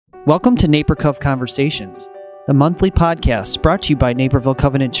Welcome to NaperCov Conversations, the monthly podcast brought to you by Naperville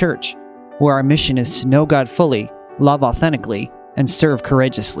Covenant Church, where our mission is to know God fully, love authentically, and serve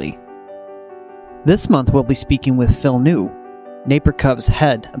courageously. This month we'll be speaking with Phil New, NaperCov's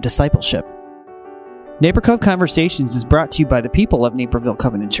head of discipleship. NaperCov Conversations is brought to you by the people of Naperville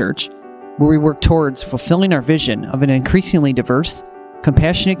Covenant Church, where we work towards fulfilling our vision of an increasingly diverse,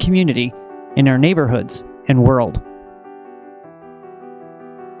 compassionate community in our neighborhoods and world.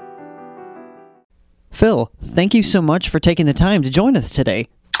 Phil, thank you so much for taking the time to join us today.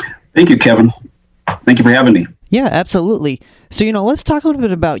 Thank you, Kevin. Thank you for having me. Yeah, absolutely. So, let's talk a little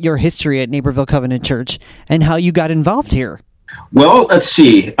bit about your history at Naperville Covenant Church and how you got involved here. Well, let's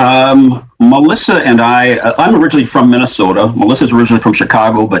see. Melissa and I'm originally from Minnesota. Melissa's originally from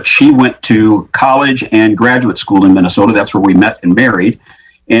Chicago, but she went to college and graduate school in Minnesota. That's where we met and married.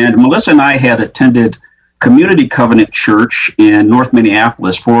 And Melissa and I had attended Community Covenant Church in North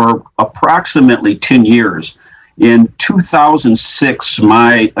Minneapolis for approximately 10 years. In 2006,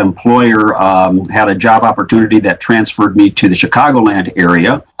 my employer had a job opportunity that transferred me to the Chicagoland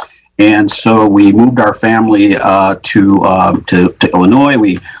area. And so we moved our family to Illinois.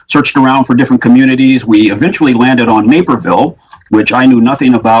 We searched around for different communities. We eventually landed on Naperville, which I knew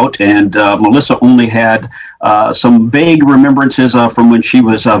nothing about, and Melissa only had some vague remembrances from when she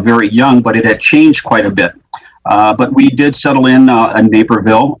was very young, but it had changed quite a bit. But we did settle in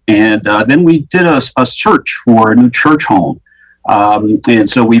Naperville, and then we did a search for a new church home. And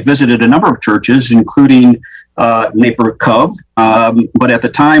so we visited a number of churches, including NaperCov, but at the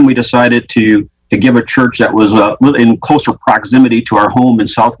time we decided to give a church that was in closer proximity to our home in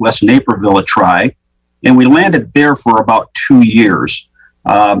Southwest Naperville a try. And we landed there for about 2 years.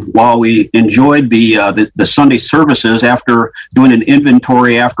 While we enjoyed the Sunday services, after doing an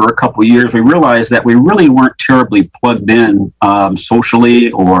inventory after a couple of years, we realized that we really weren't terribly plugged in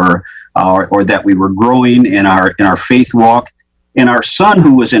socially, or that we were growing in our faith walk. And our son,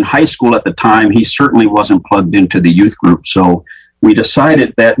 who was in high school at the time, he certainly wasn't plugged into the youth group. So we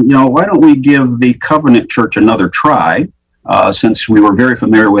decided that, why don't we give the Covenant Church another try? Since we were very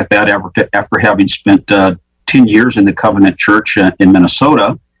familiar with that after having spent 10 years in the Covenant Church in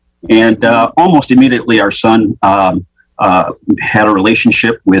Minnesota. And almost immediately our son had a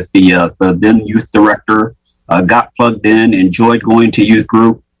relationship with the then youth director, got plugged in, enjoyed going to youth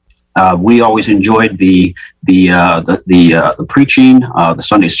group. We always enjoyed the preaching, the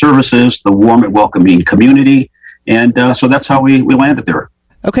Sunday services, the warm and welcoming community. And so that's how we landed there.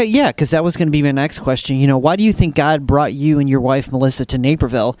 Okay, yeah, because that was going to be my next question. Why do you think God brought you and your wife, Melissa, to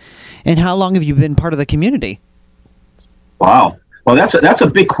Naperville, and how long have you been part of the community? Wow. Well, that's a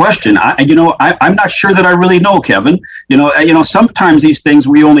big question. I'm not sure that I really know, Kevin. Sometimes these things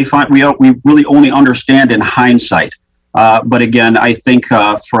we really only understand in hindsight. But again, I think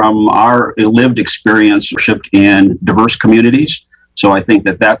from our lived experience, worshiped in diverse communities. So I think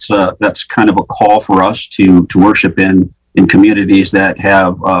that's kind of a call for us to worship in communities that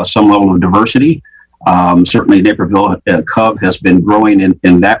have some level of diversity. Certainly Naperville Cov has been growing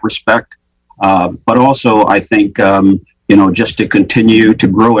in that respect. But also I think, just to continue to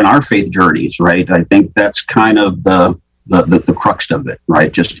grow in our faith journeys, right? I think that's kind of the crux of it,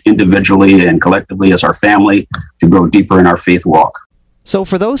 right? Just individually and collectively as our family to grow deeper in our faith walk. So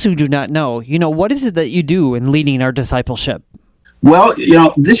for those who do not know, what is it that you do in leading our discipleship? Well,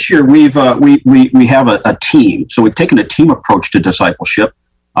 this year we have a team. So we've taken a team approach to discipleship.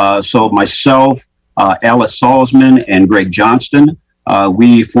 So myself, Alice Salzman, and Greg Johnston,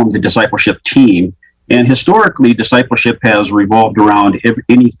 we formed the discipleship team. And historically, discipleship has revolved around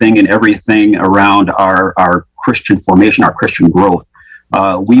anything and everything around our Christian formation, our Christian growth.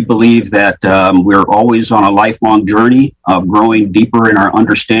 We believe that we're always on a lifelong journey of growing deeper in our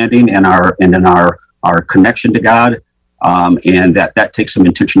understanding and in our connection to God. And that takes some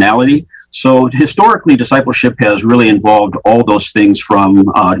intentionality. So historically, discipleship has really involved all those things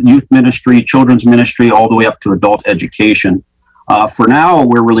from youth ministry, children's ministry, all the way up to adult education. For now,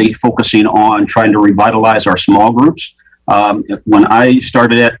 we're really focusing on trying to revitalize our small groups. When I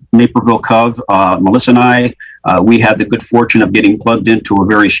started at Naperville Cov, Melissa and I, we had the good fortune of getting plugged into a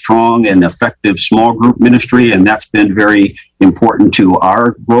very strong and effective small group ministry, and that's been very important to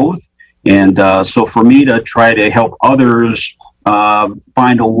our growth. And so for me to try to help others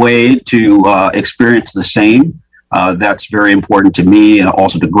find a way to experience the same, that's very important to me and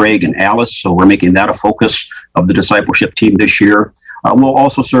also to Greg and Alice. So we're making that a focus of the discipleship team this year. We'll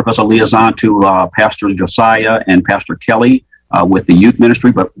also serve as a liaison to Pastors Josiah and Pastor Kelly with the youth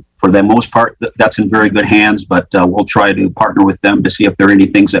ministry, but for the most part, that's in very good hands. But we'll try to partner with them to see if there are any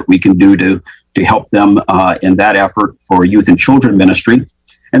things that we can do to help them in that effort for youth and children ministry.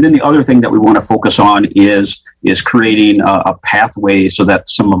 And then the other thing that we want to focus on is creating a pathway so that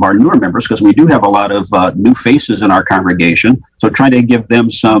some of our newer members, because we do have a lot of new faces in our congregation, so trying to give them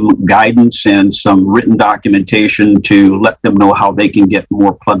some guidance and some written documentation to let them know how they can get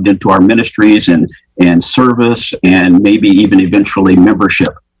more plugged into our ministries and service and maybe even eventually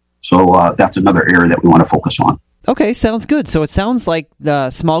membership. So that's another area that we want to focus on. Okay, sounds good. So it sounds like the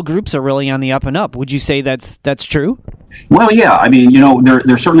small groups are really on the up and up. Would you say that's true? Well, yeah. I mean,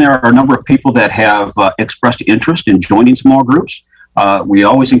 there certainly are a number of people that have expressed interest in joining small groups. We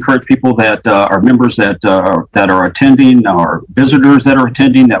always encourage people that are members that are attending, or visitors that are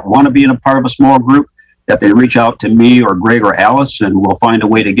attending, that want to be in a part of a small group, that they reach out to me or Greg or Alice, and we'll find a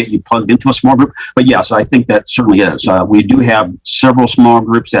way to get you plugged into a small group. But yes, I think that certainly is. We do have several small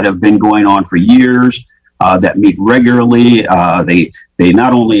groups that have been going on for years. That meet regularly. They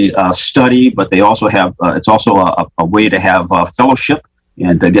not only study, but they also have. It's also a way to have fellowship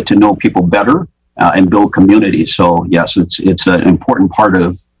and to get to know people better and build community. So yes, it's an important part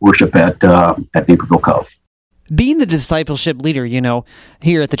of worship at Naperville Cov. Being the discipleship leader,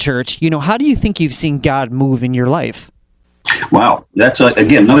 here at the church, how do you think you've seen God move in your life? Wow, that's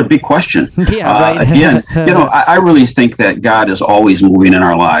again another big question. Yeah, right. Again, I really think that God is always moving in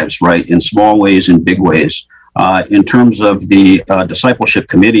our lives, right, in small ways and big ways. In terms of the discipleship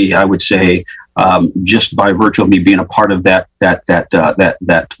committee, I would say just by virtue of me being a part of that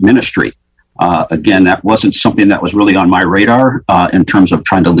ministry, again, that wasn't something that was really on my radar in terms of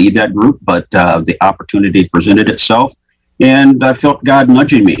trying to lead that group, but the opportunity presented itself. And I felt God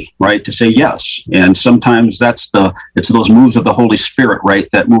nudging me, right, to say yes. And sometimes it's those moves of the Holy Spirit, right,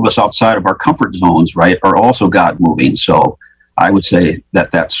 that move us outside of our comfort zones, right, are also God moving. So I would say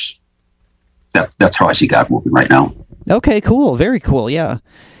that's how I see God moving right now. Okay, cool. Very cool, yeah.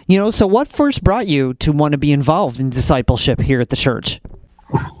 So what first brought you to want to be involved in discipleship here at the church?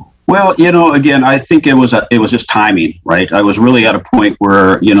 Well, again, I think it was just timing, right? I was really at a point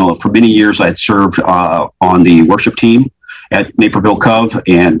where, for many years I had served on the worship team at Naperville Cov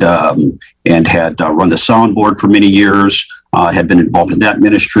and had run the soundboard for many years, had been involved in that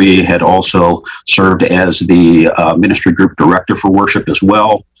ministry, had also served as the ministry group director for worship as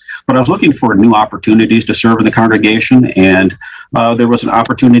well. But I was looking for new opportunities to serve in the congregation, and there was an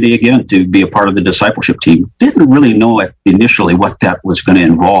opportunity again to be a part of the discipleship team. Didn't really know initially what that was going to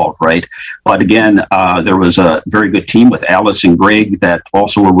involve, right? But again, there was a very good team with Alice and Greg that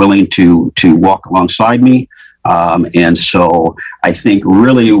also were willing to walk alongside me. And so I think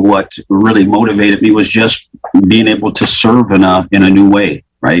really what really motivated me was just being able to serve in a new way,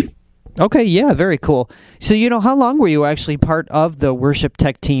 right? Okay, yeah, very cool. So, how long were you actually part of the worship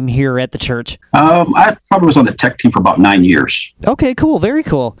tech team here at the church? I probably was on the tech team for about 9 years. Okay, cool. Very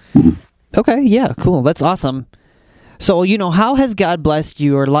cool. Mm-hmm. Okay, yeah, cool. That's awesome. So, how has God blessed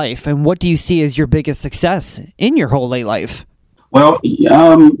your life, and what do you see as your biggest success in your whole lay life? Well,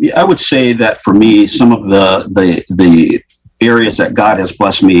 I would say that for me, some of the areas that God has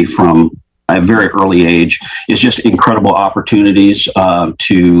blessed me from a very early age is just incredible opportunities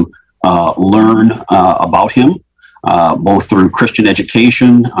to learn about Him, both through Christian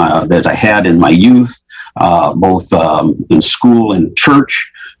education that I had in my youth, both in school and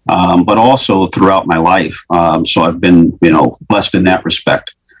church, but also throughout my life. So I've been, blessed in that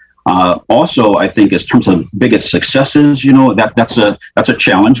respect. Also, I think in terms of biggest successes, that's a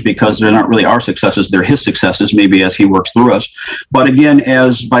challenge because they're not really our successes; they're His successes. Maybe as He works through us. But again,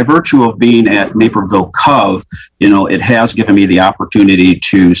 as by virtue of being at Naperville Cov, it has given me the opportunity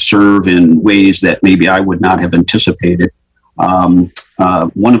to serve in ways that maybe I would not have anticipated.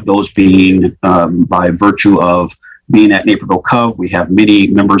 One of those being by virtue of being at Naperville Cov, we have many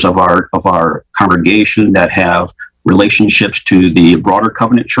members of our congregation that have relationships to the broader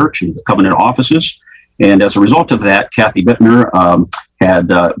Covenant Church and the Covenant offices. And as a result of that, Kathy Bittner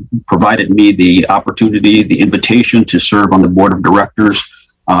had provided me the opportunity, the invitation to serve on the board of directors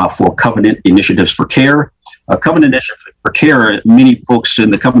for Covenant Initiatives for Care. Covenant Initiatives for Care, many folks in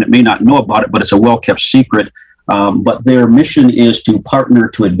the Covenant may not know about it, but it's a well-kept secret. But their mission is to partner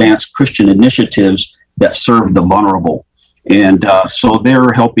to advance Christian initiatives that serve the vulnerable. And so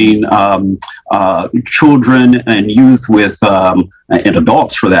they're helping children and youth with, and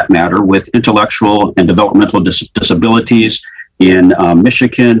adults for that matter, with intellectual and developmental disabilities in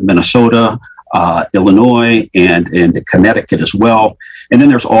Michigan, Minnesota, Illinois, and Connecticut as well. And then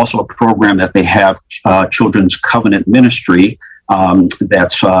there's also a program that they have, Children's Covenant Ministry,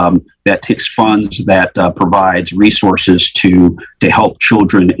 that takes funds that provides resources to help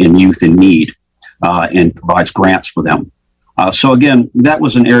children and youth in need and provides grants for them. So again, that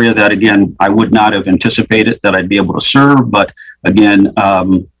was an area that, again, I would not have anticipated that I'd be able to serve. But again,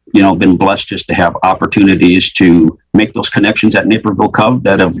 been blessed just to have opportunities to make those connections at NaperCov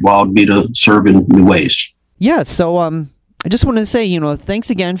that have allowed me to serve in new ways. Yeah, so I just wanted to say, thanks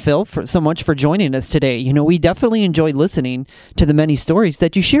again, Phil, so much for joining us today. We definitely enjoyed listening to the many stories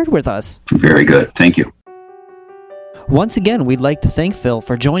that you shared with us. Very good. Thank you. Once again, we'd like to thank Phil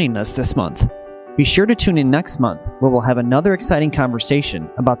for joining us this month. Be sure to tune in next month, where we'll have another exciting conversation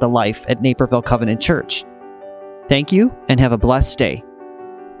about the life at Naperville Covenant Church. Thank you, and have a blessed day.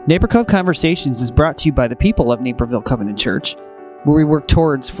 NaperCov Conversations is brought to you by the people of Naperville Covenant Church, where we work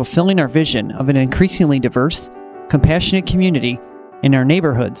towards fulfilling our vision of an increasingly diverse, compassionate community in our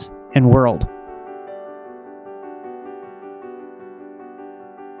neighborhoods and world.